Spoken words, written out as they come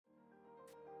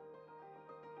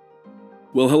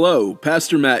Well, hello,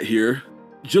 Pastor Matt here.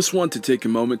 Just want to take a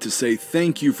moment to say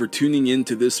thank you for tuning in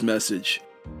to this message.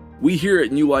 We here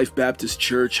at New Life Baptist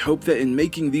Church hope that in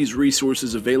making these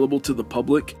resources available to the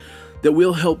public, that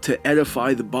we'll help to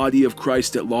edify the body of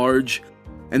Christ at large,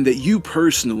 and that you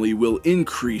personally will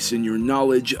increase in your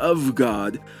knowledge of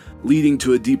God, leading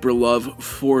to a deeper love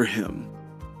for Him.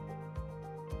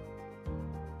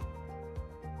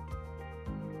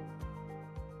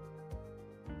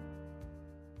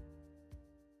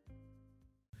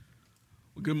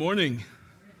 Good morning.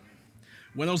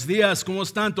 Buenos días, ¿cómo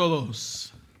están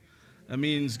todos? That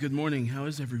means good morning. How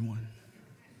is everyone?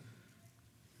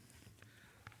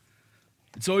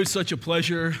 It's always such a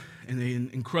pleasure and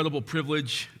an incredible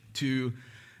privilege to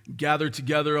gather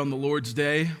together on the Lord's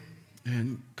Day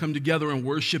and come together and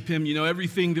worship Him. You know,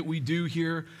 everything that we do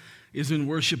here is in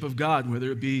worship of God,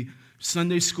 whether it be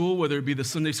Sunday school, whether it be the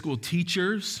Sunday school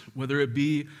teachers, whether it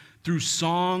be through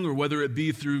song, or whether it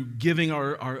be through giving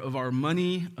our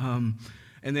money, and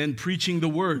then preaching the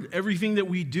word. Everything that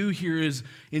we do here is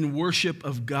in worship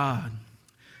of God.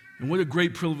 And what a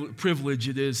great privilege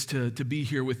it is to be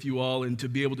here with you all and to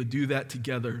be able to do that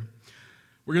together.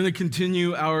 We're going to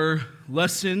continue our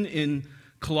lesson in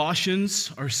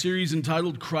Colossians, our series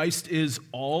entitled Christ is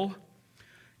All.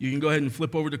 You can go ahead and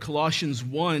flip over to Colossians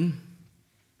 1.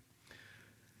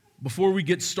 Before we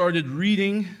get started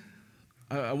reading,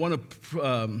 I want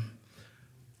to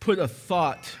put a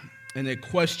thought and a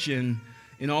question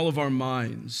in all of our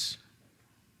minds.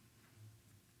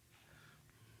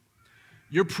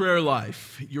 Your prayer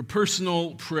life, your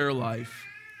personal prayer life,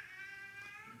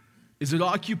 is it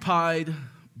occupied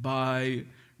by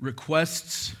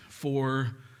requests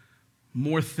for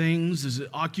more things? Is it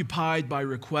occupied by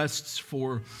requests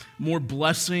for more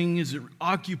blessing? Is it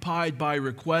occupied by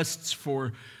requests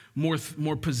for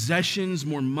more possessions,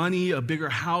 more money, a bigger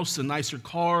house, a nicer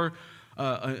car,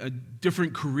 a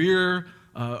different career,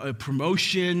 a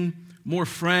promotion, more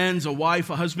friends, a wife,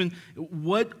 a husband?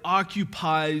 What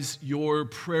occupies your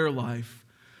prayer life?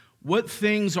 What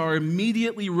things are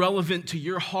immediately relevant to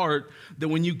your heart that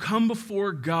when you come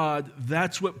before God,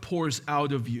 that's what pours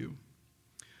out of you?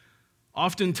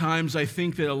 Oftentimes, I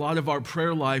think that a lot of our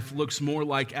prayer life looks more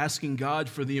like asking God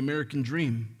for the American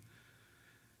dream.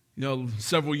 You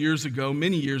know,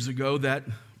 many years ago, that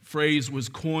phrase was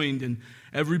coined, and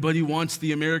everybody wants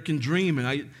the American dream.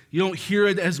 And you don't hear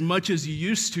it as much as you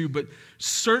used to, but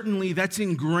certainly that's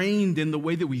ingrained in the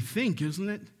way that we think, isn't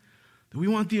it? That we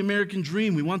want the American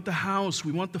dream. We want the house.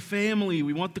 We want the family.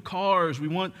 We want the cars. We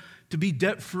want to be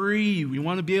debt-free. We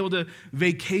want to be able to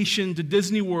vacation to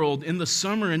Disney World in the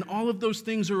summer. And all of those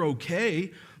things are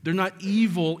okay. They're not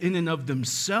evil in and of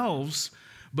themselves.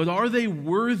 But are they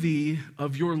worthy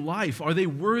of your life? Are they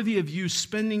worthy of you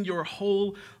spending your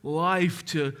whole life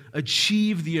to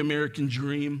achieve the American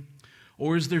dream?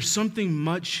 Or is there something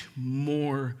much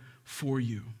more for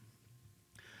you?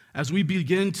 As we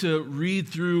begin to read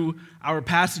through our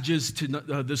passages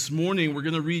this morning, we're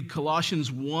going to read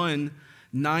Colossians 1,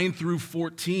 9 through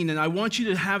 14. And I want you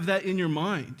to have that in your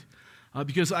mind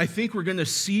because I think we're going to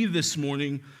see this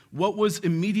morning what was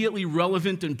immediately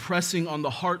relevant and pressing on the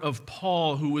heart of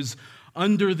Paul, who was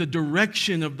under the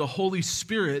direction of the Holy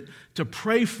Spirit to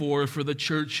pray for the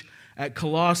church at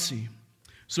Colossae.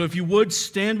 So if you would,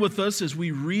 stand with us as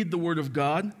we read the Word of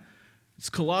God. It's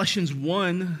Colossians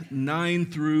 1, 9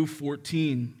 through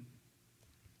 14.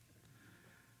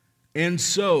 And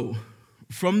so,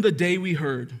 from the day we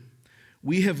heard,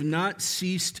 we have not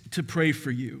ceased to pray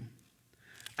for you,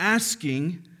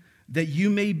 asking that you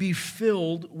may be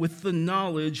filled with the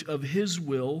knowledge of His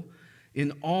will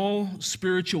in all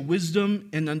spiritual wisdom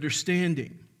and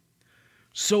understanding,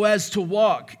 so as to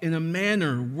walk in a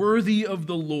manner worthy of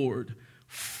the Lord,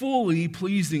 fully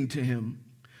pleasing to Him,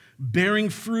 bearing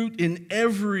fruit in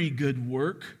every good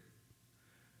work,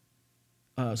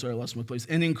 and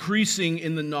increasing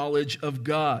in the knowledge of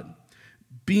God,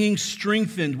 being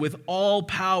strengthened with all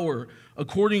power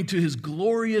according to His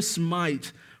glorious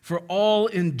might, for all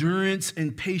endurance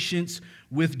and patience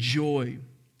with joy,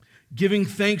 giving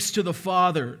thanks to the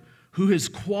Father who has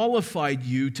qualified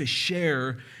you to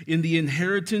share in the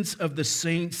inheritance of the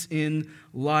saints in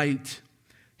light.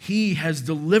 He has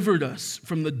delivered us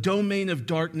from the domain of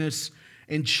darkness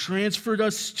and transferred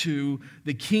us to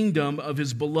the kingdom of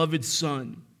His beloved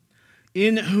Son,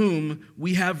 in whom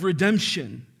we have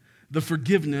redemption, the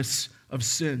forgiveness of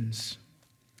sins.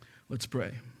 Let's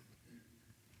pray.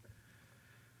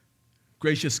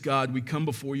 Gracious God, we come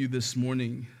before you this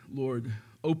morning, Lord,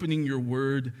 opening your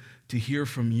word to hear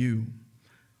from you.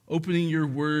 opening your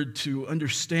word to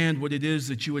understand what it is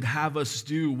that you would have us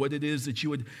do, what it is that you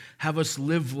would have us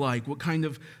live like, what kind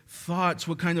of thoughts,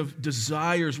 what kind of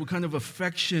desires, what kind of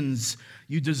affections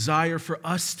you desire for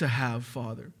us to have,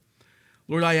 Father.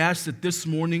 Lord, I ask that this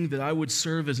morning that I would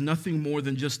serve as nothing more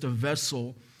than just a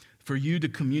vessel for you to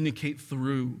communicate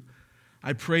through.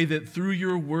 I pray that through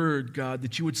your word, God,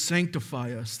 that you would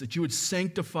sanctify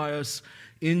us,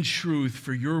 in truth,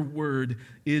 for your word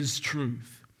is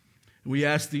truth. We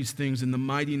ask these things in the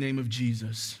mighty name of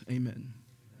Jesus. Amen.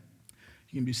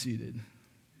 You can be seated.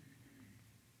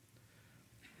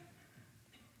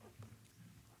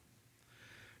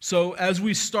 So as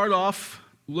we start off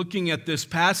looking at this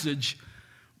passage,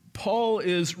 Paul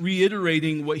is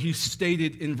reiterating what he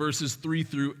stated in verses 3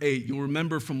 through 8. You'll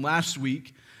remember from last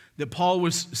week that Paul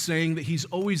was saying that he's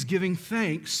always giving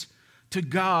thanks to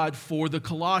God for the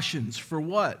Colossians. For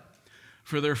what?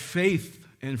 For their faith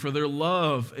and for their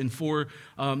love and for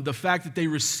the fact that they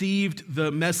received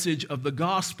the message of the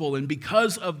gospel. And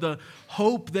because of the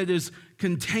hope that is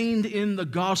contained in the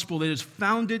gospel, that is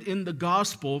founded in the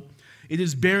gospel, it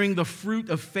is bearing the fruit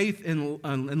of faith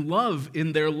and love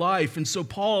in their life. And so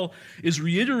Paul is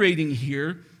reiterating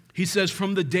here, he says,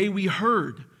 from the day we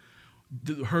heard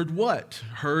what?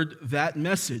 Heard that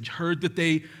message. Heard that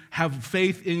they have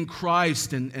faith in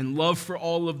Christ and love for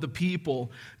all of the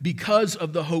people because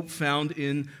of the hope found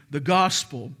in the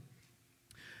gospel.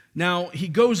 Now, he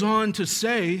goes on to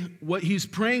say what he's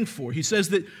praying for. He says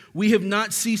that we have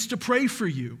not ceased to pray for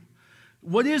you.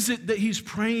 What is it that he's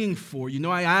praying for? You know,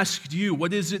 I asked you,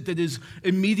 what is it that is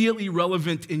immediately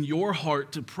relevant in your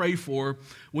heart to pray for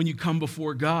when you come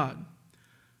before God?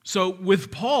 So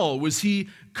with Paul, was he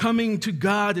coming to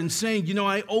God and saying, you know,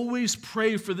 I always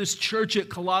pray for this church at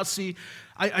Colossae.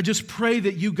 I just pray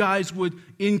that you guys would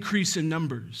increase in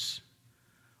numbers.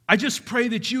 I just pray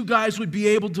that you guys would be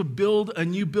able to build a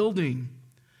new building.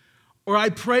 Or I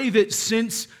pray that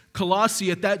since Colossae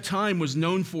at that time was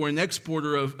known for an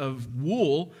exporter of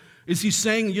wool, is he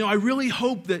saying, you know, I really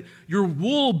hope that your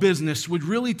wool business would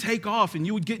really take off and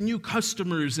you would get new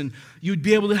customers and you'd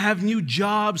be able to have new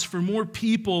jobs for more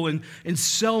people and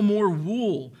sell more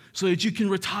wool so that you can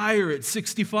retire at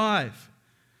 65.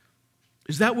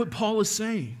 Is that what Paul is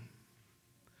saying?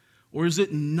 Or is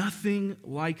it nothing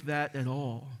like that at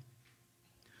all?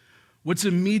 What's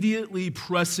immediately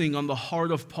pressing on the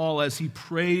heart of Paul as he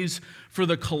prays for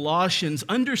the Colossians,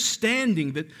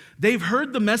 understanding that they've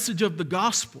heard the message of the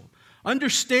gospel,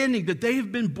 understanding that they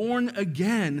have been born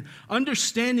again,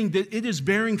 understanding that it is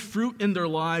bearing fruit in their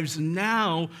lives.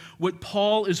 Now, what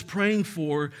Paul is praying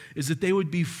for is that they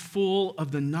would be full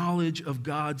of the knowledge of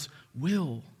God's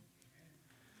will.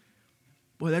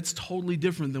 Boy, that's totally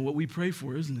different than what we pray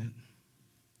for, isn't it?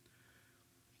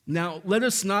 Now, let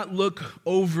us not look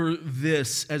over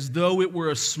this as though it were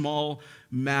a small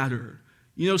matter.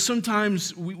 You know,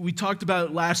 sometimes we talked about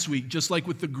it last week, just like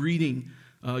with the greeting,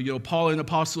 Paul, an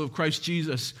apostle of Christ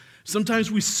Jesus.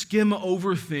 Sometimes we skim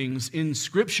over things in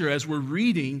Scripture as we're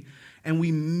reading, and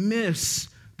we miss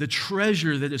the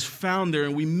treasure that is found there,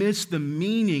 and we miss the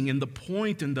meaning and the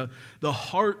point and the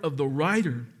heart of the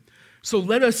writer. So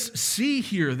let us see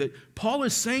here that Paul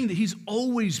is saying that he's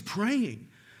always praying.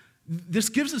 This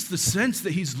gives us the sense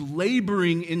that he's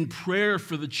laboring in prayer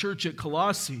for the church at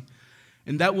Colossae.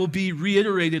 And that will be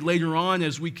reiterated later on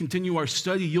as we continue our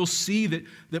study. You'll see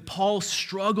that Paul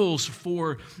struggles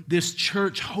for this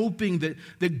church, hoping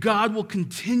that God will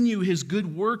continue his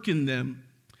good work in them.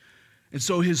 And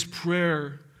so his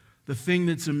prayer, the thing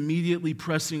that's immediately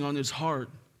pressing on his heart,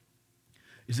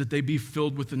 is that they be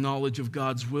filled with the knowledge of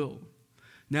God's will.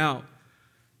 Now,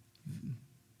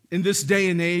 in this day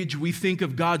and age, we think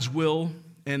of God's will,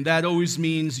 and that always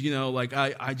means,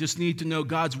 I just need to know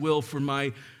God's will for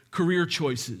my career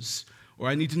choices, or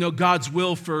I need to know God's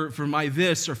will for my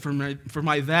this or for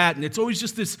my that. And it's always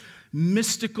just this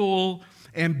mystical,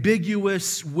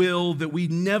 ambiguous will that we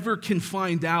never can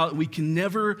find out. We can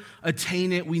never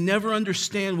attain it. We never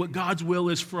understand what God's will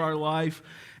is for our life.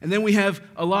 And then we have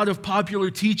a lot of popular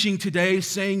teaching today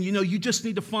saying, you just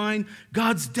need to find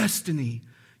God's destiny.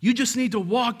 You just need to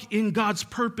walk in God's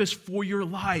purpose for your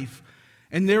life.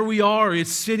 And there we are,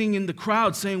 it's sitting in the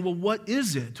crowd saying, well, what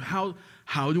is it? How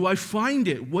do I find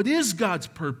it? What is God's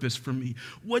purpose for me?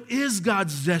 What is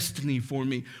God's destiny for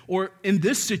me? Or in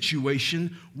this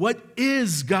situation, what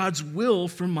is God's will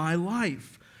for my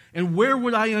life? And where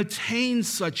would I attain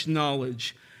such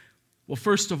knowledge? Well,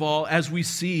 first of all, as we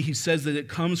see, he says that it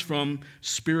comes from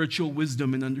spiritual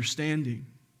wisdom and understanding.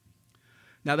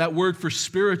 Now, that word for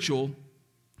spiritual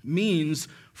means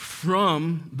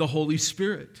from the Holy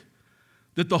Spirit.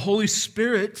 That the Holy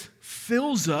Spirit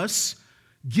fills us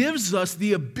gives us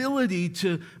the ability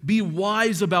to be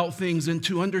wise about things and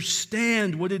to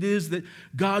understand what it is that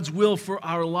God's will for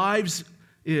our lives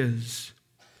is.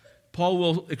 Paul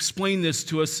will explain this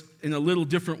to us in a little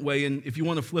different way, and if you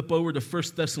want to flip over to 1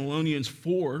 Thessalonians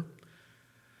 4,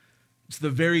 it's the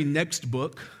very next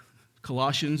book,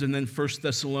 Colossians and then 1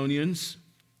 Thessalonians.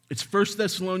 It's 1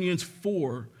 Thessalonians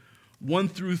 4, 1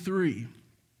 through 3.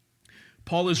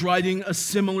 Paul is writing a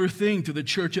similar thing to the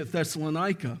church at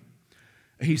Thessalonica.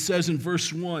 He says in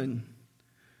verse 1,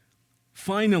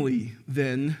 "Finally,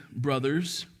 then,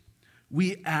 brothers,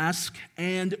 we ask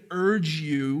and urge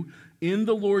you in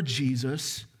the Lord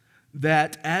Jesus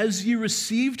that as you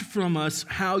received from us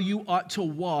how you ought to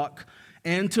walk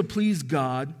and to please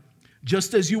God,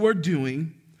 just as you are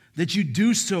doing, that you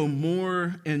do so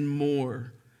more and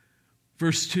more."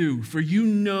 Verse 2, "For you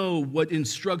know what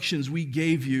instructions we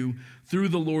gave you through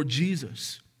the Lord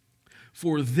Jesus.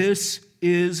 For this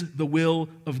is the will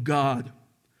of God,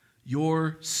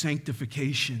 your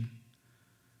sanctification."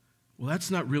 Well,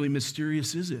 that's not really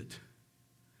mysterious, is it?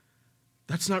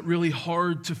 That's not really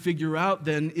hard to figure out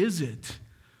then, is it?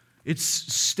 It's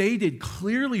stated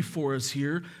clearly for us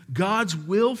here. God's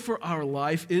will for our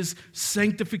life is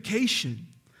sanctification.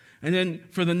 And then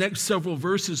for the next several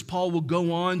verses, Paul will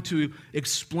go on to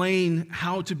explain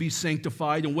how to be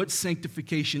sanctified and what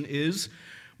sanctification is.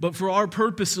 But for our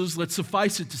purposes, let's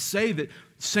suffice it to say that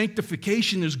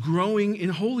sanctification is growing in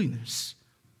holiness.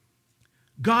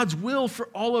 God's will for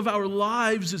all of our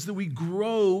lives is that we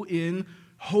grow in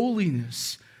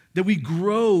holiness, that we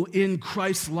grow in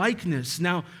Christ's likeness.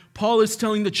 Now, Paul is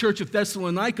telling the church of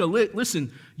Thessalonica,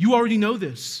 listen, you already know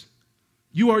this.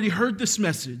 You already heard this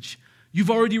message. You've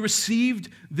already received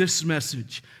this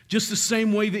message. Just the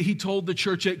same way that he told the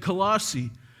church at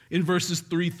Colossae in verses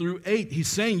 3 through 8. He's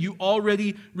saying you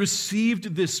already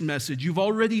received this message. You've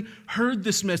already heard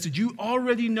this message. You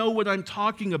already know what I'm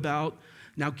talking about.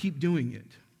 Now keep doing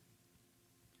it.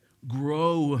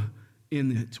 Grow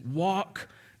in it. Walk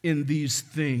in these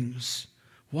things.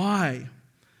 Why?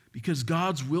 Because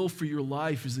God's will for your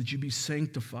life is that you be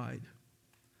sanctified.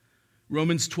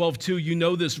 Romans 12:2, you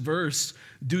know this verse.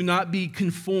 "Do not be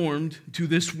conformed to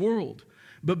this world,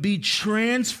 but be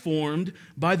transformed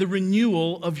by the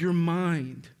renewal of your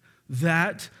mind,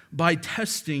 that by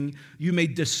testing you may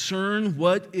discern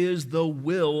what is the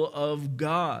will of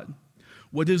God,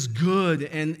 what is good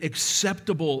and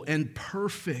acceptable and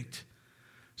perfect."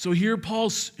 So here Paul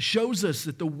shows us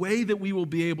that the way that we will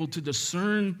be able to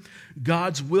discern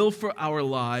God's will for our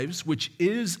lives, which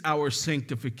is our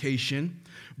sanctification,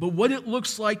 but what it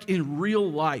looks like in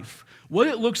real life, what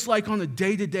it looks like on a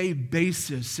day-to-day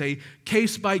basis, a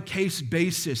case-by-case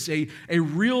basis, a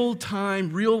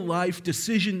real-time, real-life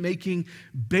decision-making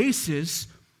basis,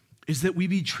 is that we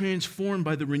be transformed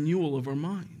by the renewal of our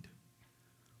mind.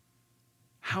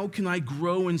 How can I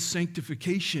grow in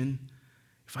sanctification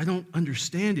if I don't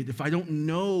understand it, if I don't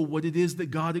know what it is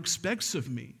that God expects of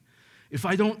me, if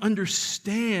I don't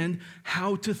understand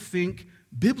how to think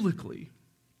biblically?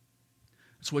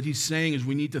 That's what he's saying, is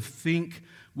we need to think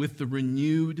with the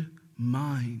renewed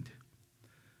mind.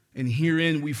 And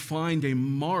herein we find a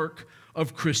mark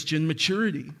of Christian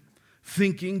maturity,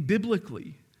 thinking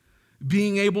biblically,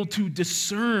 being able to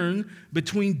discern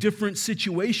between different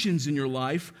situations in your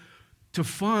life to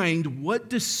find what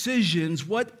decisions,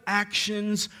 what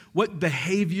actions, what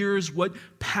behaviors, what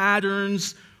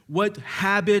patterns, what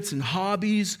habits and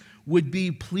hobbies would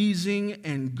be pleasing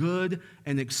and good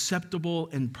and acceptable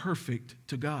and perfect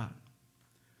to God.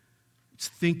 It's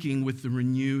thinking with the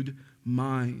renewed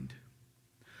mind.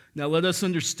 Now let us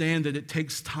understand that it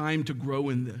takes time to grow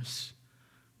in this.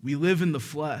 We live in the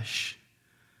flesh.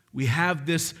 We have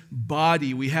this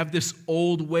body. We have this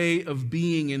old way of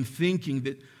being and thinking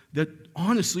that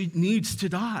honestly needs to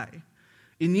die.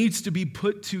 It needs to be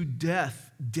put to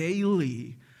death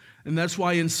daily. And that's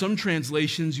why in some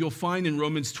translations you'll find in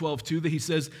Romans 12:2 that he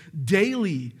says,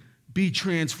 daily be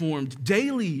transformed,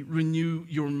 daily renew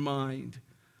your mind.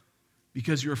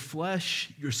 Because your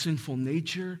flesh, your sinful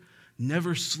nature,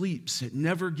 never sleeps. It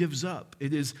never gives up.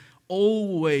 It is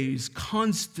always,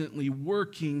 constantly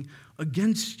working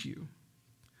against you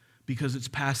because it's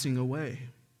passing away,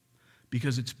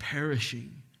 because it's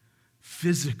perishing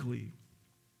physically.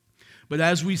 But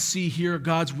as we see here,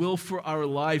 God's will for our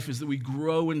life is that we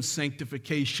grow in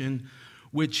sanctification,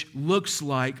 which looks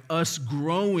like us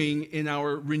growing in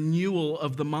our renewal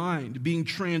of the mind, being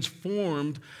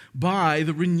transformed by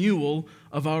the renewal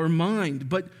of our mind.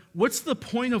 But what's the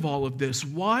point of all of this?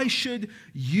 Why should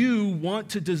you want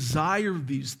to desire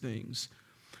these things?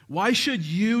 Why should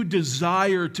you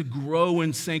desire to grow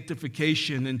in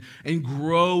sanctification and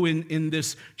grow in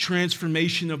this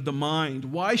transformation of the mind?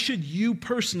 Why should you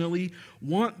personally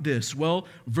want this? Well,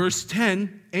 verse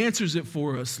 10 answers it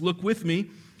for us. Look with me.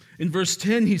 In verse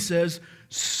 10, he says,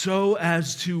 so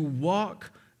as to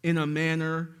walk in a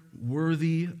manner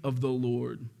worthy of the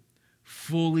Lord,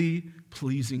 fully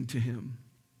pleasing to him.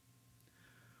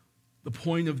 The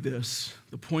point of this,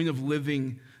 the point of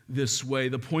living this way,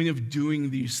 the point of doing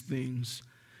these things,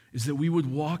 is that we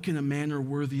would walk in a manner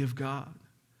worthy of God,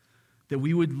 that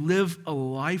we would live a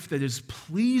life that is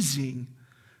pleasing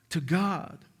to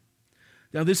God.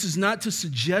 Now, this is not to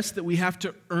suggest that we have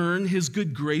to earn his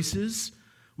good graces.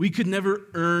 We could never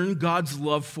earn God's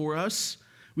love for us.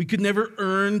 We could never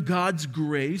earn God's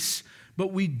grace,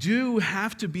 but we do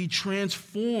have to be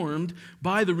transformed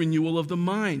by the renewal of the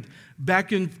mind.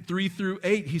 Back in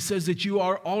 3-8, he says that you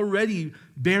are already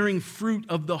bearing fruit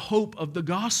of the hope of the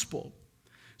gospel.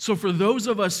 So for those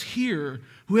of us here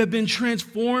who have been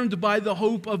transformed by the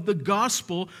hope of the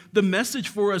gospel, the message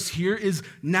for us here is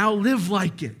now live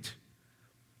like it.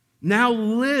 Now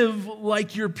live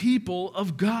like your people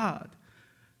of God.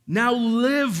 Now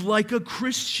live like a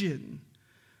Christian.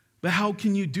 But how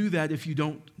can you do that if you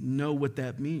don't know what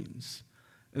that means?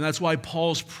 And that's why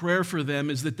Paul's prayer for them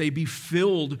is that they be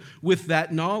filled with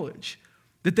that knowledge,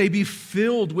 that they be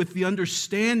filled with the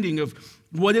understanding of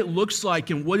what it looks like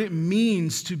and what it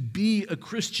means to be a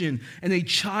Christian and a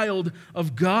child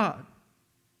of God.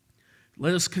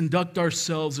 Let us conduct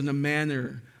ourselves in a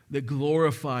manner that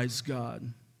glorifies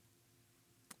God.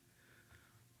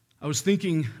 I was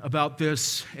thinking about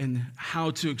this and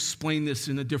how to explain this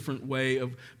in a different way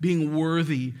of being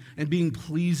worthy and being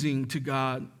pleasing to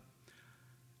God.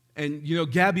 And,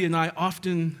 Gabby and I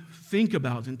often think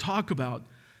about and talk about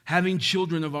having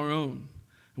children of our own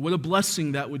and what a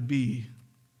blessing that would be.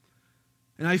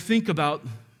 And I think about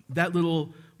that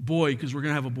little boy, because we're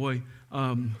going to have a boy.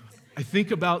 I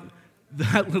think about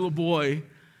that little boy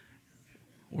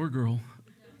or girl.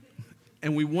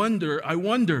 And I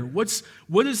wonder,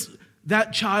 what is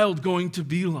that child going to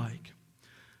be like?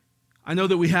 I know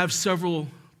that we have several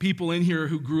people in here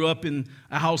who grew up in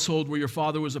a household where your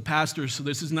father was a pastor, so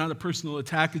this is not a personal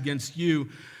attack against you,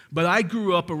 but I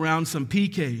grew up around some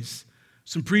PKs,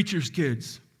 some preachers'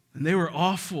 kids, and they were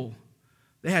awful.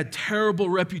 They had terrible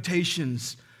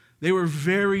reputations. They were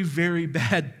very, very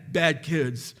bad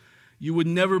kids. You would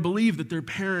never believe that their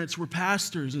parents were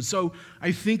pastors. And so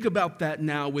I think about that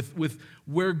now with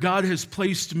where God has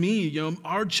placed me.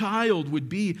 Our child would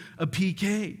be a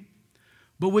PK.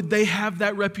 But would they have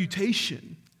that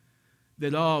reputation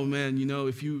that, oh man,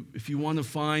 if you want to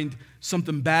find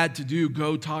something bad to do,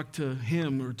 go talk to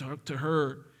him or talk to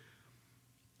her.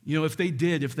 If they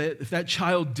did, if that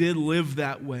child did live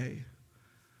that way,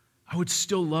 I would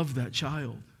still love that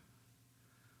child.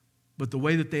 But the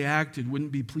way that they acted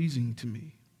wouldn't be pleasing to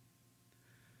me.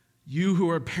 You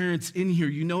who are parents in here,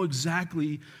 you know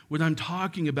exactly what I'm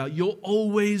talking about. You'll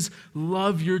always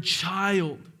love your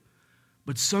child.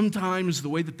 But sometimes the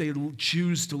way that they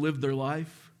choose to live their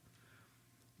life,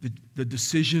 the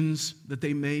decisions that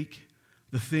they make,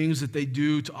 the things that they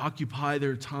do to occupy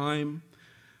their time,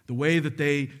 the way that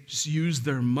they just use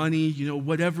their money,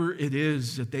 whatever it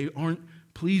is, that they aren't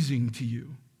pleasing to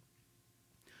you.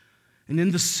 And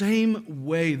in the same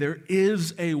way, there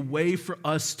is a way for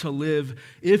us to live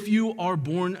if you are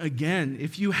born again,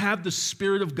 if you have the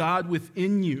Spirit of God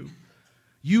within you.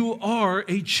 You are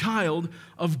a child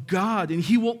of God, and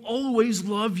He will always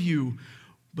love you.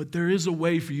 But there is a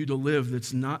way for you to live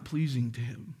that's not pleasing to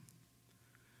Him.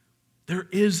 There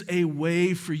is a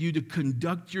way for you to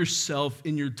conduct yourself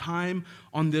in your time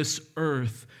on this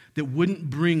earth that wouldn't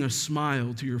bring a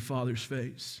smile to your Father's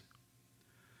face.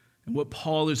 And what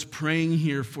Paul is praying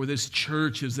here for this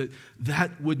church is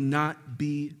that would not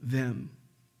be them.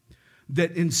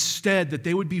 That instead, that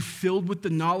they would be filled with the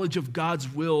knowledge of God's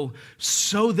will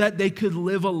so that they could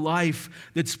live a life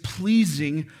that's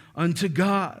pleasing unto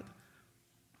God.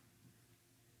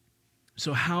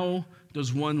 So how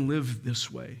does one live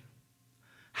this way?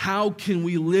 How can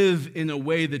we live in a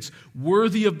way that's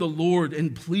worthy of the Lord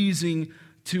and pleasing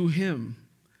to Him?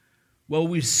 Well,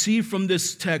 we see from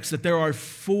this text that there are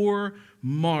 4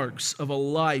 marks of a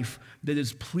life that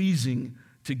is pleasing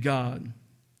to God.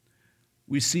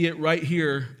 We see it right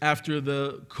here after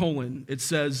the colon. It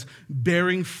says,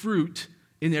 bearing fruit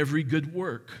in every good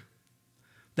work.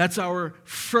 That's our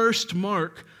first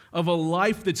mark of a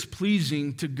life that's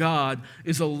pleasing to God,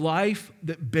 is a life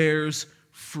that bears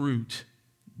fruit.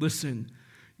 Listen,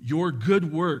 your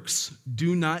good works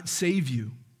do not save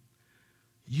you.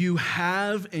 You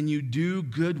have and you do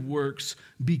good works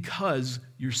because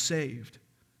you're saved.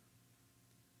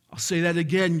 I'll say that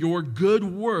again. Your good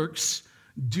works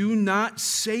do not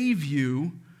save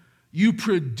you. You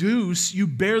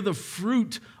bear the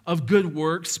fruit of good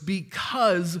works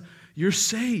because you're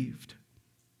saved.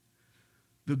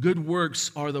 The good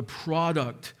works are the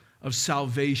product of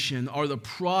salvation, are the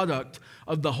product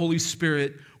of the Holy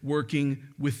Spirit working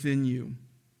within you.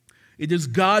 It is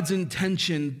God's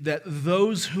intention that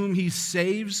those whom He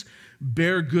saves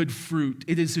bear good fruit.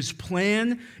 It is His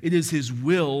plan, it is His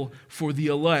will for the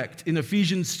elect. In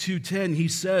Ephesians 2:10, He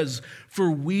says, "For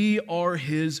we are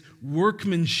His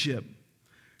workmanship,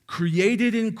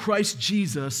 created in Christ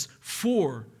Jesus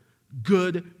for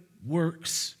good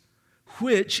works,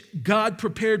 which God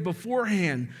prepared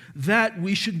beforehand that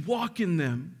we should walk in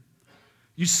them."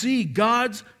 You see,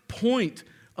 God's point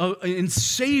in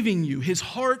saving you, His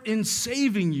heart in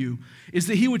saving you, is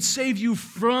that He would save you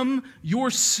from your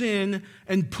sin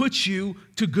and put you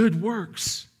to good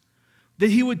works. That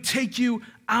He would take you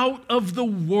out of the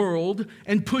world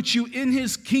and put you in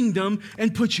His kingdom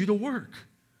and put you to work.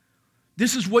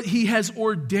 This is what He has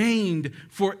ordained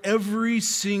for every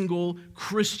single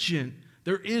Christian.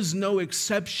 There is no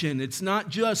exception. It's not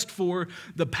just for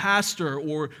the pastor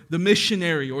or the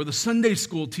missionary or the Sunday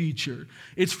school teacher.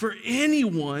 It's for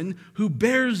anyone who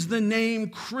bears the name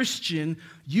Christian.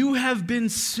 You have been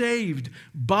saved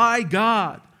by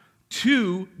God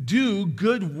to do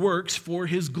good works for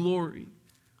His glory.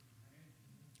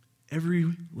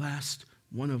 Every last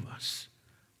one of us.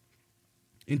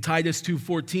 In Titus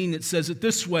 2:14, it says it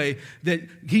this way, that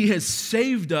He has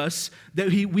saved us, that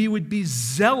we would be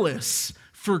zealous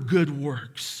for good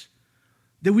works,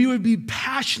 that we would be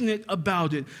passionate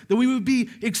about it, that we would be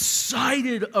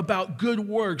excited about good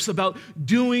works, about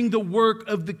doing the work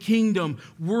of the kingdom,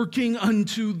 working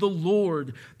unto the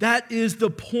Lord. That is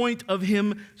the point of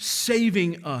Him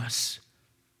saving us.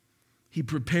 He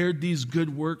prepared these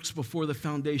good works before the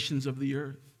foundations of the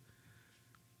earth.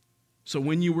 So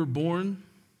when you were born,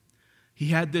 He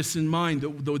had this in mind,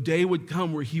 that the day would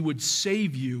come where He would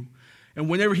save you. And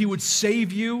whenever He would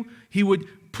save you, He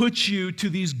would put you to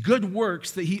these good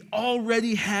works that He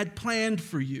already had planned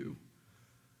for you.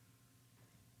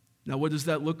 Now, what does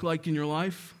that look like in your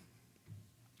life?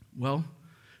 Well,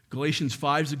 Galatians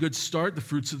 5 is a good start. The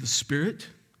fruits of the Spirit: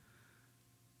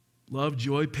 love,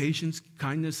 joy, patience,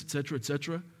 kindness, etc.,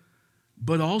 etc.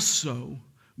 But also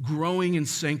growing in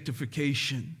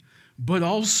sanctification. But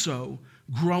also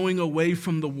growing away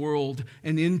from the world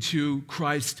and into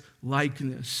Christ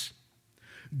likeness.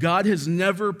 God has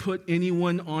never put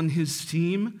anyone on His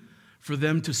team for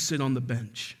them to sit on the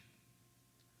bench.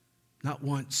 Not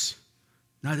once,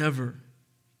 not ever.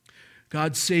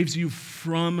 God saves you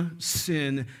from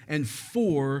sin and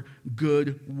for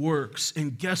good works.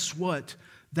 And guess what?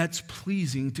 That's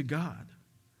pleasing to God.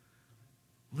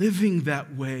 Living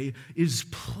that way is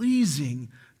pleasing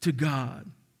to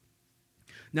God.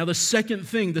 Now, the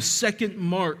second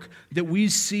mark that we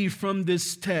see from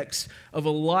this text of a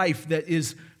life that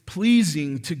is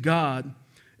pleasing to God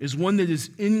is one that is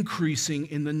increasing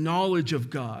in the knowledge of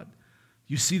God.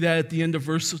 You see that at the end of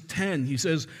verse 10. He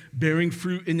says, bearing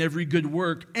fruit in every good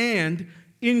work and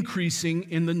increasing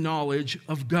in the knowledge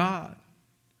of God.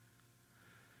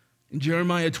 In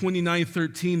Jeremiah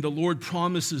 29:13, the Lord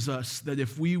promises us that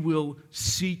if we will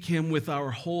seek Him with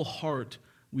our whole heart,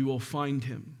 we will find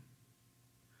Him.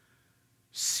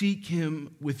 Seek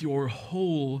Him with your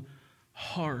whole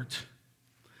heart.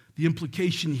 The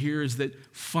implication here is that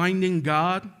finding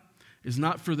God is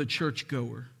not for the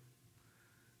churchgoer.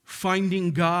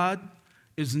 Finding God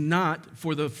is not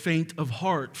for the faint of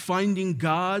heart. Finding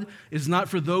God is not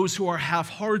for those who are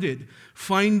half-hearted.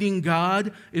 Finding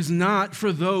God is not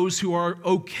for those who are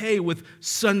okay with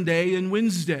Sunday and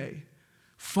Wednesday.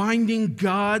 Finding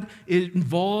God, it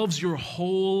involves your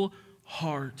whole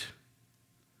heart.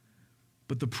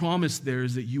 But the promise there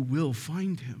is that you will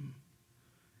find Him.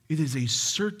 It is a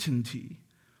certainty.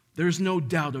 There's no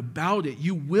doubt about it.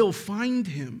 You will find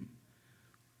Him.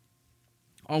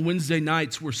 On Wednesday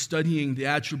nights, we're studying the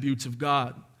attributes of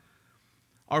God.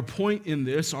 Our point in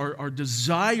this, our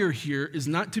desire here, is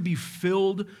not to be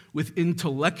filled with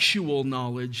intellectual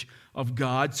knowledge of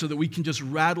God so that we can just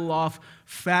rattle off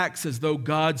facts as though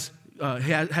God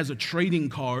has a trading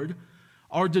card.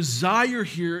 Our desire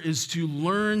here is to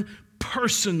learn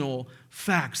personal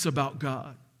facts about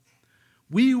God.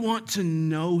 We want to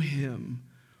know Him,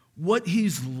 what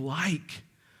He's like.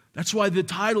 That's why the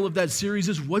title of that series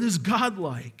is, What is God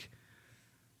Like?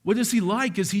 What is He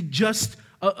like? Is He just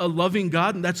a loving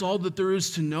God and that's all that there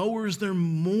is to know, or is there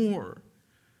more?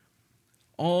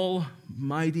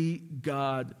 Almighty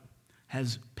God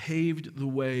has paved the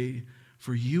way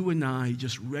for you and I,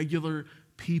 just regular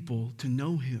people, to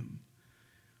know him.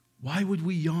 Why would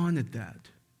we yawn at that?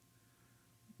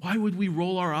 Why would we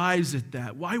roll our eyes at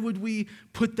that? Why would we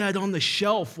put that on the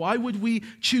shelf? Why would we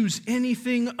choose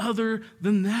anything other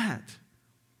than that?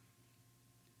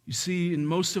 You see, in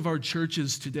most of our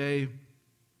churches today,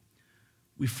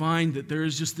 we find that there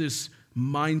is just this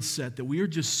mindset that we are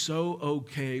just so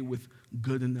okay with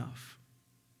good enough.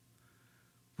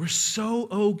 We're so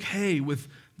okay with,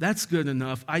 that's good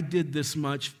enough. I did this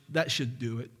much. That should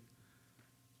do it.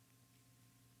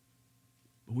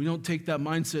 But we don't take that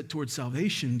mindset towards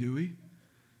salvation, do we?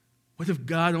 What if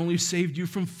God only saved you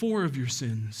from 4 of your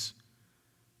sins?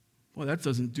 Well, that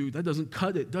doesn't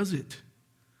cut it, does it?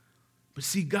 But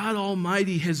see, God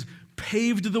Almighty has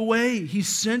paved the way. He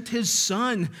sent his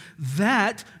Son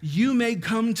that you may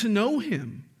come to know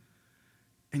him.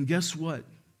 And guess what?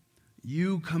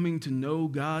 You coming to know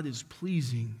God is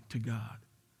pleasing to God.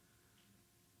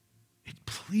 It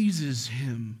pleases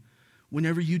him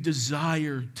whenever you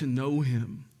desire to know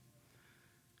him.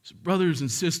 So brothers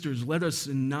and sisters, let us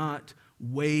not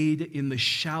wade in the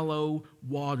shallow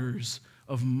waters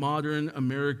of modern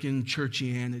American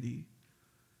churchianity.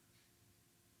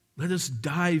 Let us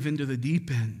dive into the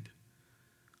deep end.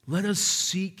 Let us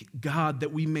seek God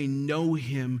that we may know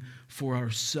him for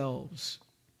ourselves.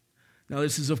 Now,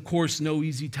 this is, of course, no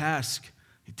easy task.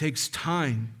 It takes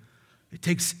time. It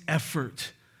takes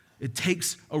effort. It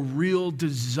takes a real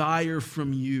desire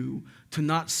from you to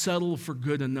not settle for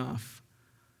good enough,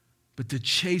 but to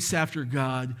chase after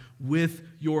God with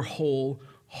your whole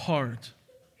heart.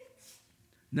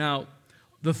 Now,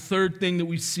 the third thing that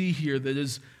we see here that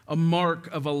is a mark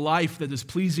of a life that is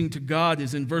pleasing to God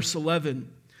is in verse 11.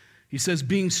 He says,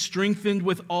 being strengthened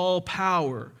with all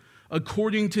power,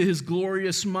 according to his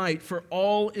glorious might, for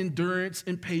all endurance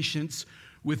and patience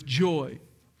with joy.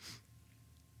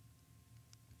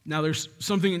 Now, there's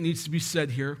something that needs to be said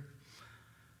here.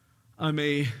 I'm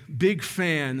a big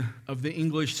fan of the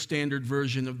English Standard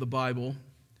Version of the Bible.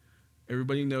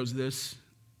 Everybody knows this.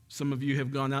 Some of you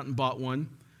have gone out and bought one.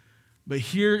 But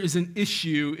here is an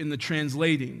issue in the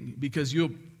translating, because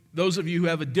those of you who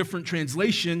have a different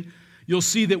translation, you'll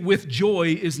see that with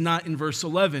joy is not in verse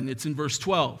 11, it's in verse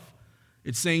 12.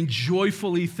 It's saying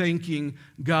joyfully thanking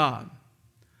God.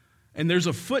 And there's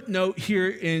a footnote here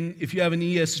if you have an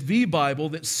ESV Bible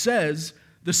that says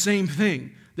the same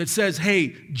thing, that says,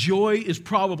 hey, joy is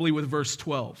probably with verse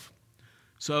 12.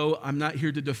 So I'm not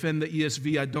here to defend the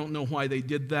ESV. I don't know why they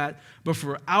did that. But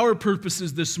for our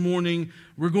purposes this morning,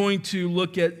 we're going to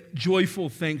look at joyful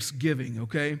thanksgiving,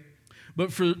 okay?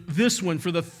 But for this one,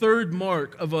 for the third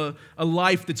mark of a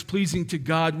life that's pleasing to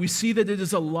God, we see that it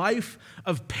is a life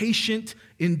of patient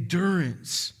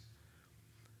endurance.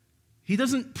 He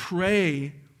doesn't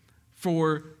pray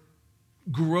for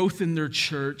growth in their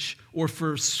church or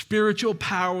for spiritual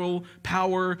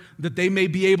power that they may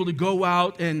be able to go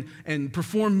out and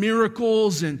perform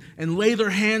miracles and lay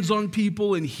their hands on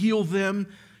people and heal them.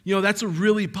 You know, that's a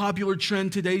really popular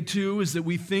trend today too, is that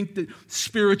we think that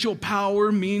spiritual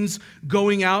power means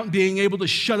going out and being able to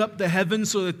shut up the heavens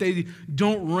so that they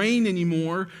don't rain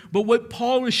anymore. But what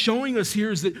Paul is showing us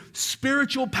here is that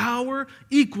spiritual power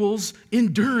equals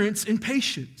endurance and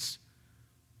patience.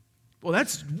 Well,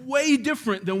 that's way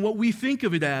different than what we think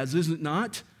of it as, is it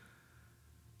not?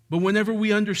 But whenever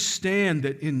we understand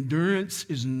that endurance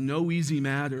is no easy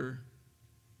matter,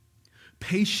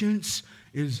 patience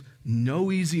is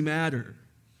no easy matter.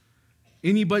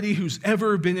 Anybody who's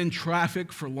ever been in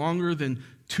traffic for longer than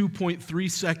 2.3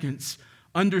 seconds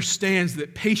understands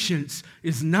that patience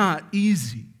is not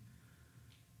easy.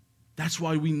 That's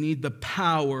why we need the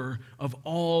power of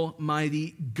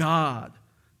Almighty God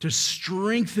to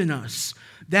strengthen us,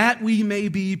 that we may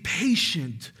be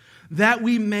patient, that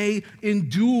we may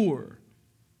endure.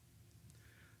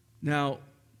 Now,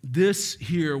 this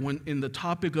here, when in the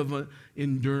topic of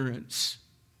endurance,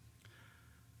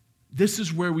 this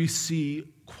is where we see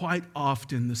quite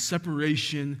often the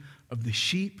separation of the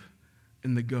sheep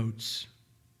and the goats.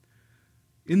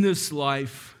 In this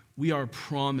life, we are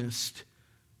promised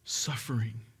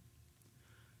suffering.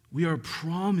 We are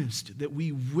promised that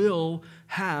we will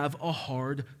have a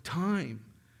hard time.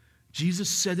 Jesus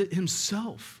said it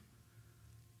himself.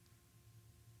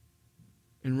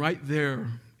 And right there,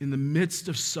 in the midst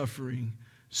of suffering,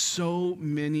 so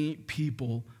many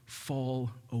people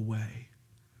fall away.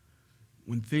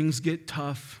 When things get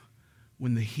tough,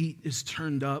 when the heat is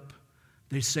turned up,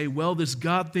 they say, well, this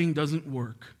God thing doesn't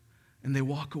work, and they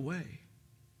walk away.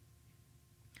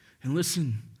 And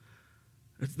listen,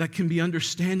 That can be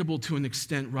understandable to an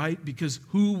extent, right? Because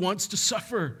who wants to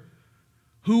suffer?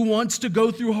 Who wants to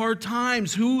go through hard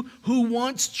times? Who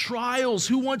wants trials?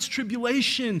 Who wants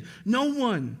tribulation? No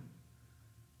one.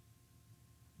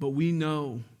 But we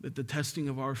know that the testing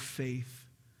of our faith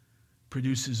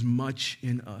produces much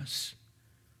in us.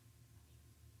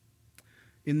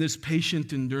 In this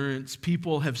patient endurance,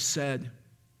 people have said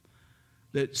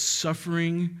that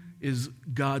suffering is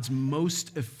God's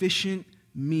most efficient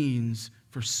means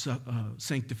for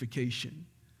sanctification.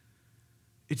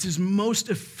 It's his most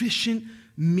efficient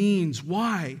means.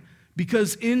 Why?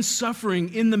 Because in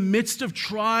suffering, in the midst of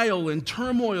trial and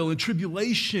turmoil and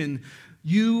tribulation,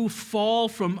 you fall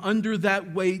from under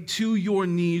that weight to your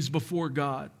knees before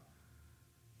God,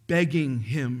 begging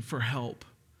him for help,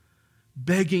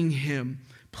 begging him,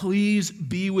 please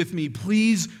be with me.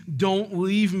 Please don't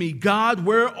leave me. God,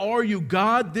 where are you?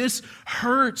 God, this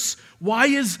hurts. Why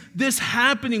is this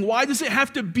happening? Why does it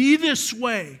have to be this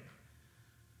way?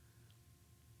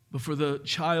 But for the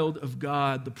child of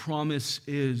God, the promise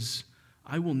is,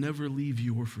 I will never leave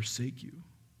you or forsake you.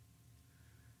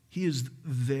 He is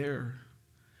there.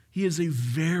 He is a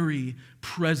very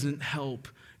present help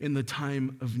in the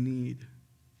time of need.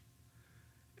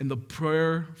 And the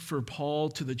prayer for Paul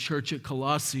to the church at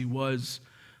Colossae was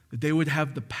that they would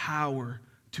have the power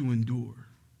to endure.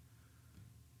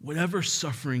 Whatever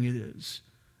suffering it is,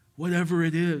 whatever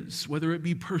it is, whether it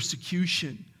be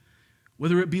persecution,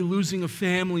 whether it be losing a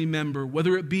family member,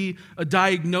 whether it be a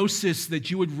diagnosis that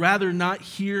you would rather not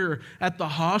hear at the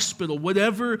hospital,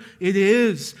 whatever it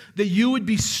is, that you would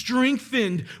be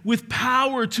strengthened with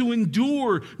power to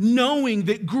endure, knowing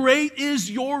that great is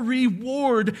your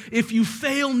reward if you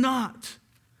fail not.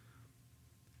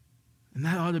 And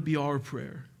that ought to be our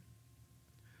prayer,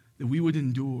 that we would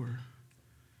endure.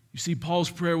 You see, Paul's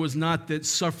prayer was not that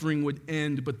suffering would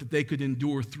end, but that they could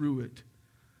endure through it.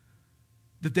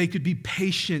 That they could be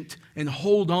patient and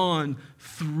hold on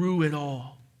through it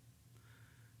all.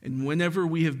 And whenever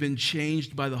we have been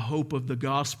changed by the hope of the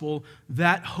gospel,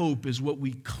 that hope is what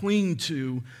we cling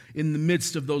to in the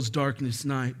midst of those darkness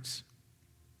nights.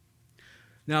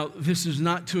 Now, this is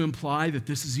not to imply that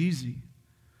this is easy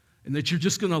and that you're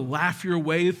just going to laugh your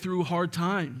way through hard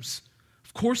times.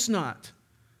 Of course not.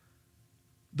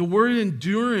 The word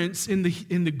endurance in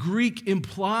the Greek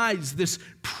implies this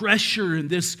pressure and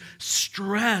this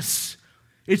stress.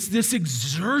 It's this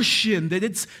exertion, that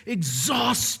it's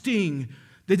exhausting,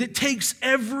 that it takes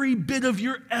every bit of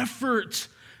your effort.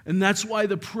 And that's why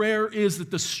the prayer is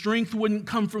that the strength wouldn't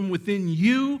come from within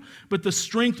you, but the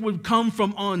strength would come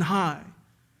from on high.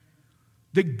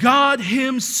 That God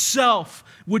himself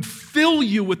would fill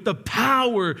you with the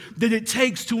power that it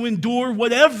takes to endure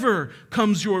whatever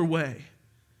comes your way.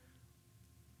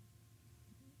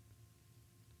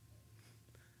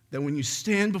 That when you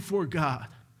stand before God,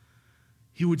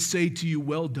 he would say to you,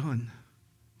 well done,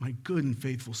 my good and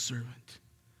faithful servant.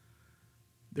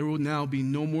 There will now be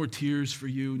no more tears for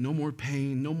you, no more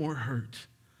pain, no more hurt,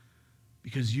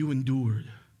 because you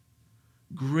endured.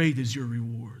 Great is your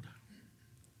reward.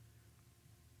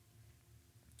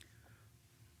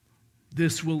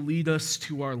 This will lead us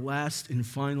to our last and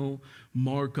final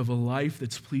mark of a life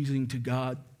that's pleasing to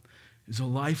God, is a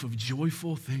life of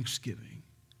joyful thanksgiving.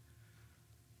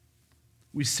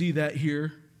 We see that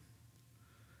here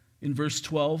in verse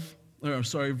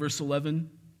 11,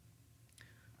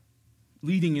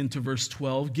 leading into verse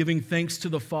 12, giving thanks to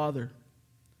the Father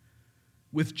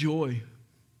with joy,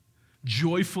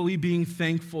 joyfully being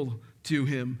thankful to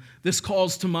him. This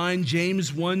calls to mind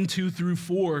James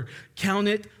 1:2-4. Count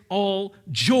it all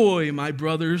joy, my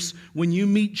brothers, when you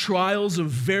meet trials of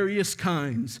various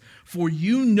kinds, for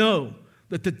you know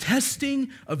that the testing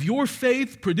of your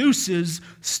faith produces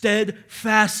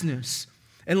steadfastness.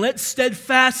 And let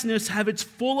steadfastness have its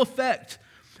full effect,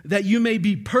 that you may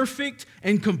be perfect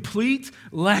and complete,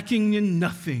 lacking in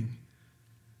nothing.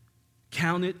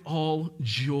 Count it all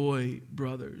joy,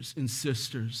 brothers and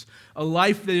sisters. A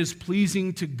life that is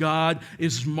pleasing to God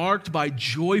is marked by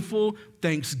joyful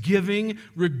thanksgiving,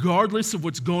 regardless of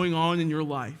what's going on in your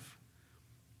life.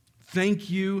 Thank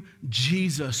you,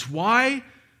 Jesus. Why?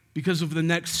 Because of the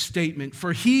next statement.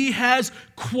 For he has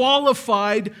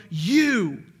qualified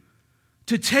you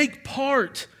to take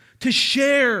part, to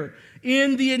share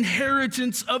in the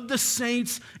inheritance of the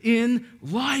saints in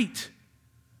light.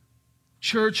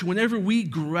 Church, whenever we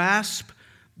grasp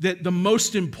that the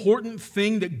most important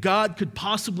thing that God could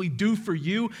possibly do for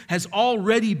you has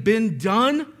already been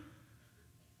done,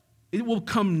 it will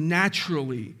come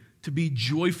naturally to be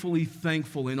joyfully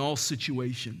thankful in all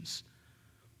situations.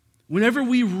 Whenever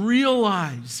we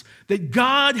realize that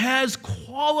God has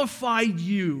qualified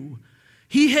you,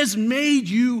 He has made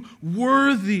you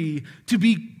worthy to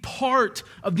be part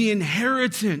of the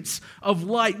inheritance of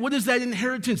light. What is that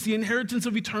inheritance? The inheritance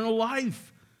of eternal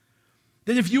life.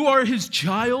 That if you are his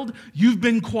child, you've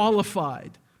been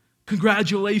qualified.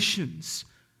 Congratulations.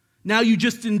 Now you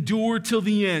just endure till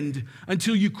the end,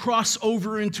 until you cross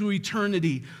over into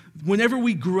eternity. Whenever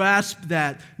we grasp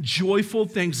that, joyful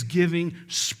thanksgiving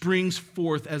springs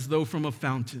forth as though from a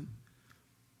fountain.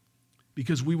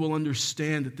 Because we will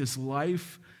understand that this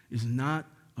life is not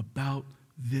about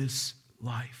this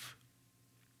life.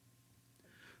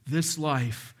 This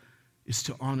life is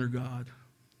to honor God,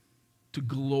 to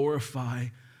glorify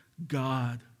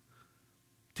God,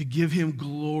 to give him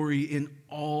glory in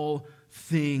all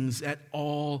things at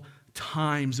all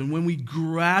times. And when we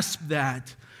grasp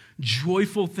that,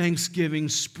 joyful thanksgiving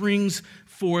springs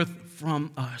forth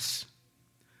from us.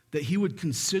 That he would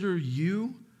consider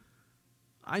you.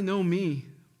 I know me.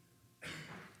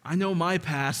 I know my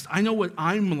past. I know what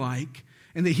I'm like.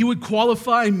 And that he would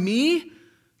qualify me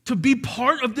to be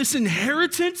part of this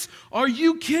inheritance? Are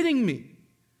you kidding me?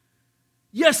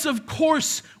 Yes, of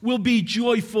course we'll be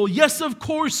joyful. Yes, of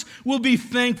course we'll be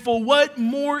thankful. What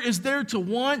more is there to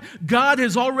want? God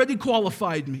has already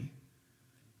qualified me.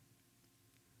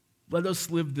 Let us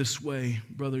live this way,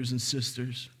 brothers and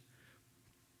sisters.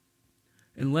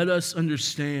 And let us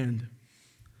understand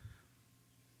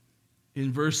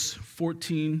in verse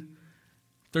 13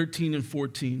 and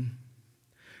 14,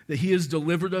 that he has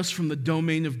delivered us from the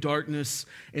domain of darkness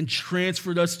and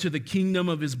transferred us to the kingdom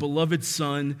of his beloved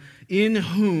Son, in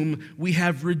whom we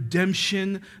have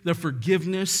redemption, the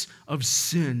forgiveness of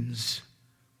sins.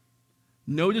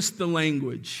 Notice the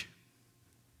language.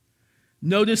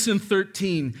 Notice in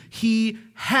 13, he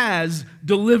has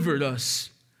delivered us.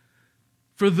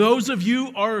 For those of you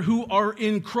who are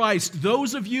in Christ,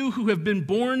 those of you who have been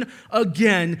born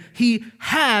again, he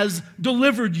has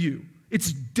delivered you.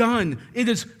 It's done. It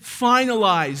is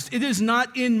finalized. It is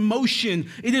not in motion.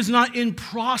 It is not in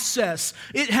process.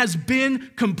 It has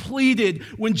been completed.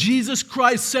 When Jesus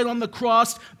Christ said on the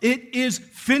cross, "It is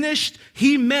finished,"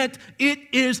 he meant it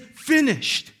is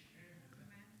finished.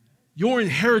 Your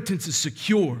inheritance is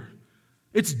secure.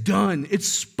 It's done. It's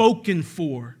spoken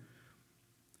for.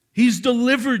 He's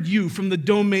delivered you from the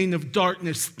domain of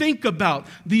darkness. Think about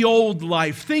the old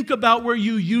life. Think about where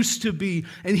you used to be.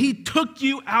 And he took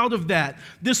you out of that.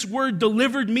 This word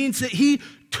delivered means that he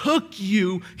took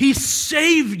you, he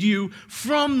saved you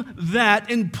from that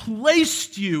and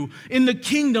placed you in the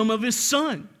kingdom of his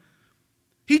Son.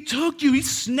 He took you, he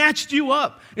snatched you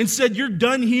up and said, "You're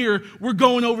done here. We're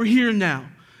going over here now."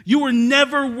 You were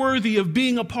never worthy of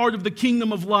being a part of the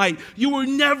kingdom of light. You were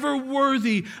never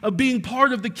worthy of being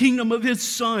part of the kingdom of his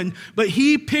Son. But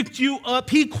he picked you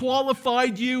up. He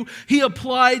qualified you. He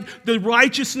applied the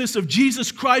righteousness of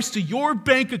Jesus Christ to your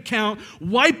bank account,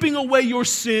 wiping away your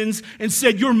sins, and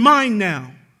said, "You're mine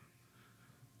now."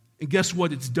 And guess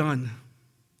what? It's done.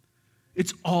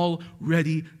 It's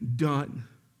already done.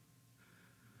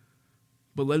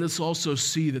 But let us also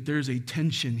see that there's a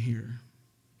tension here.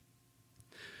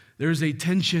 There's a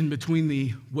tension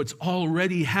between what's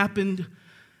already happened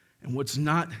and what's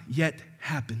not yet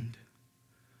happened.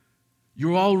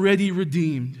 You're already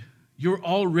redeemed. You're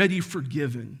already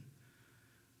forgiven.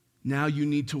 Now you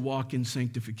need to walk in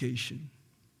sanctification.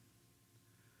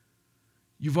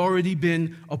 You've already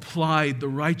been applied the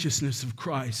righteousness of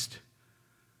Christ.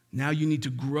 Now you need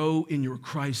to grow in your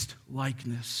Christ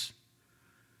likeness.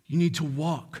 You need to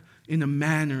walk in a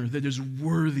manner that is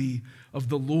worthy of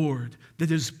the Lord,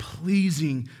 that is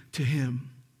pleasing to him.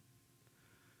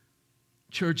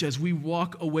 Church, as we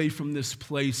walk away from this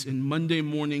place and Monday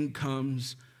morning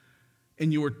comes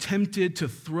and you are tempted to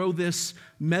throw this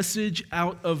message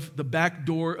out of the back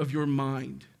door of your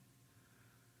mind,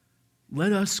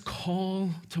 let us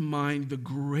call to mind the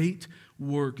great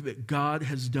work that God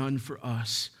has done for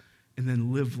us and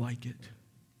then live like it.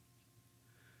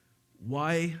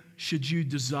 Why should you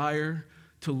desire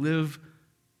to live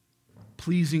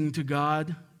pleasing to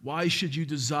God? Why should you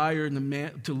desire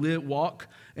to walk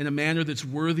in a manner that's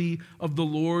worthy of the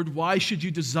Lord? Why should you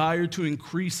desire to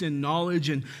increase in knowledge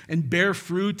and bear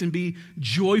fruit and be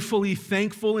joyfully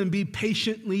thankful and be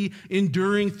patiently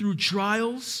enduring through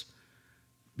trials?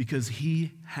 Because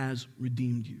he has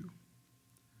redeemed you.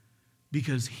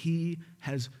 Because he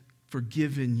has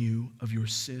forgiven you of your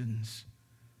sins.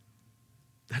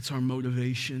 That's our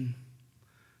motivation.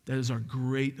 That is our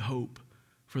great hope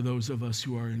for those of us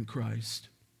who are in Christ.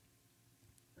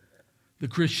 The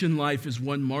Christian life is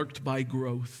one marked by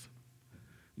growth,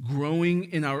 growing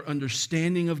in our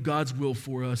understanding of God's will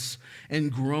for us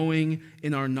and growing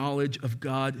in our knowledge of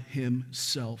God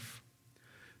himself.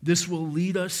 This will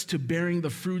lead us to bearing the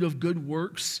fruit of good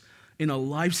works in a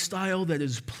lifestyle that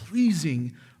is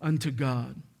pleasing unto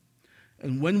God.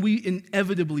 And when we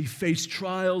inevitably face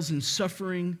trials and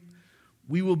suffering,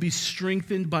 we will be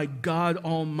strengthened by God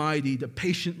Almighty to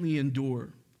patiently endure.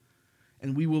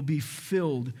 And we will be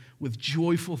filled with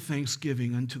joyful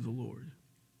thanksgiving unto the Lord.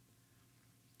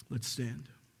 Let's stand.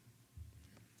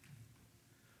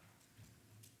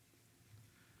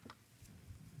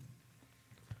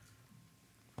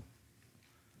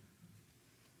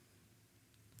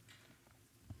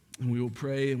 And we will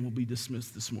pray and we'll be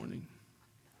dismissed this morning.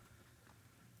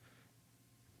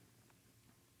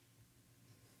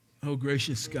 Oh,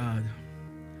 gracious God,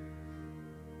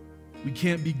 we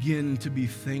can't begin to be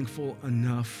thankful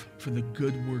enough for the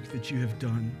good work that you have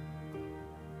done.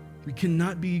 We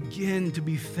cannot begin to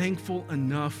be thankful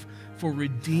enough for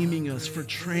redeeming us, for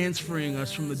transferring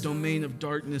us from the domain of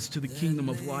darkness to the kingdom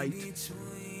of light.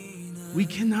 We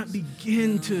cannot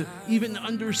begin to even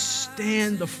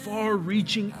understand the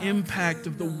far-reaching impact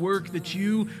of the work that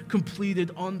you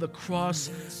completed on the cross,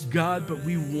 God, but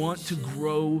we want to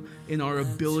grow in our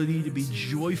ability to be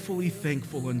joyfully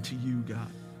thankful unto you, God.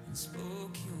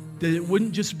 That it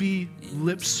wouldn't just be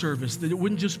lip service, that it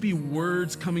wouldn't just be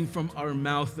words coming from our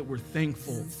mouth that we're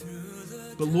thankful,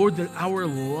 but Lord, that our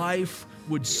life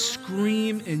would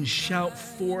scream and shout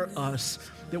for us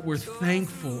that we're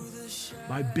thankful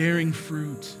by bearing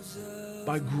fruit,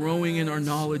 by growing in our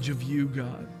knowledge of you,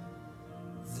 God,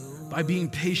 by being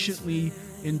patiently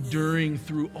enduring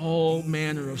through all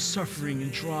manner of suffering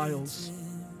and trials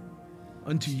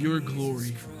unto your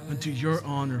glory, unto your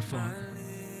honor, Father.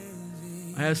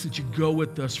 I ask that you go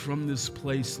with us from this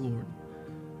place, Lord,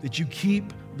 that you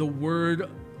keep the word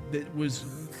that was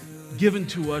given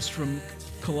to us from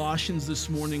Colossians this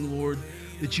morning, Lord,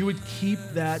 that you would keep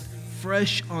that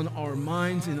fresh on our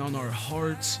minds and on our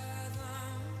hearts,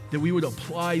 that we would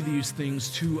apply these things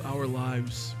to our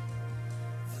lives.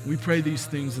 We pray these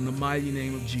things in the mighty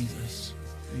name of Jesus.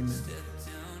 Amen.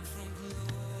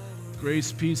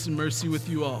 Grace, peace, and mercy with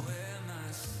you all.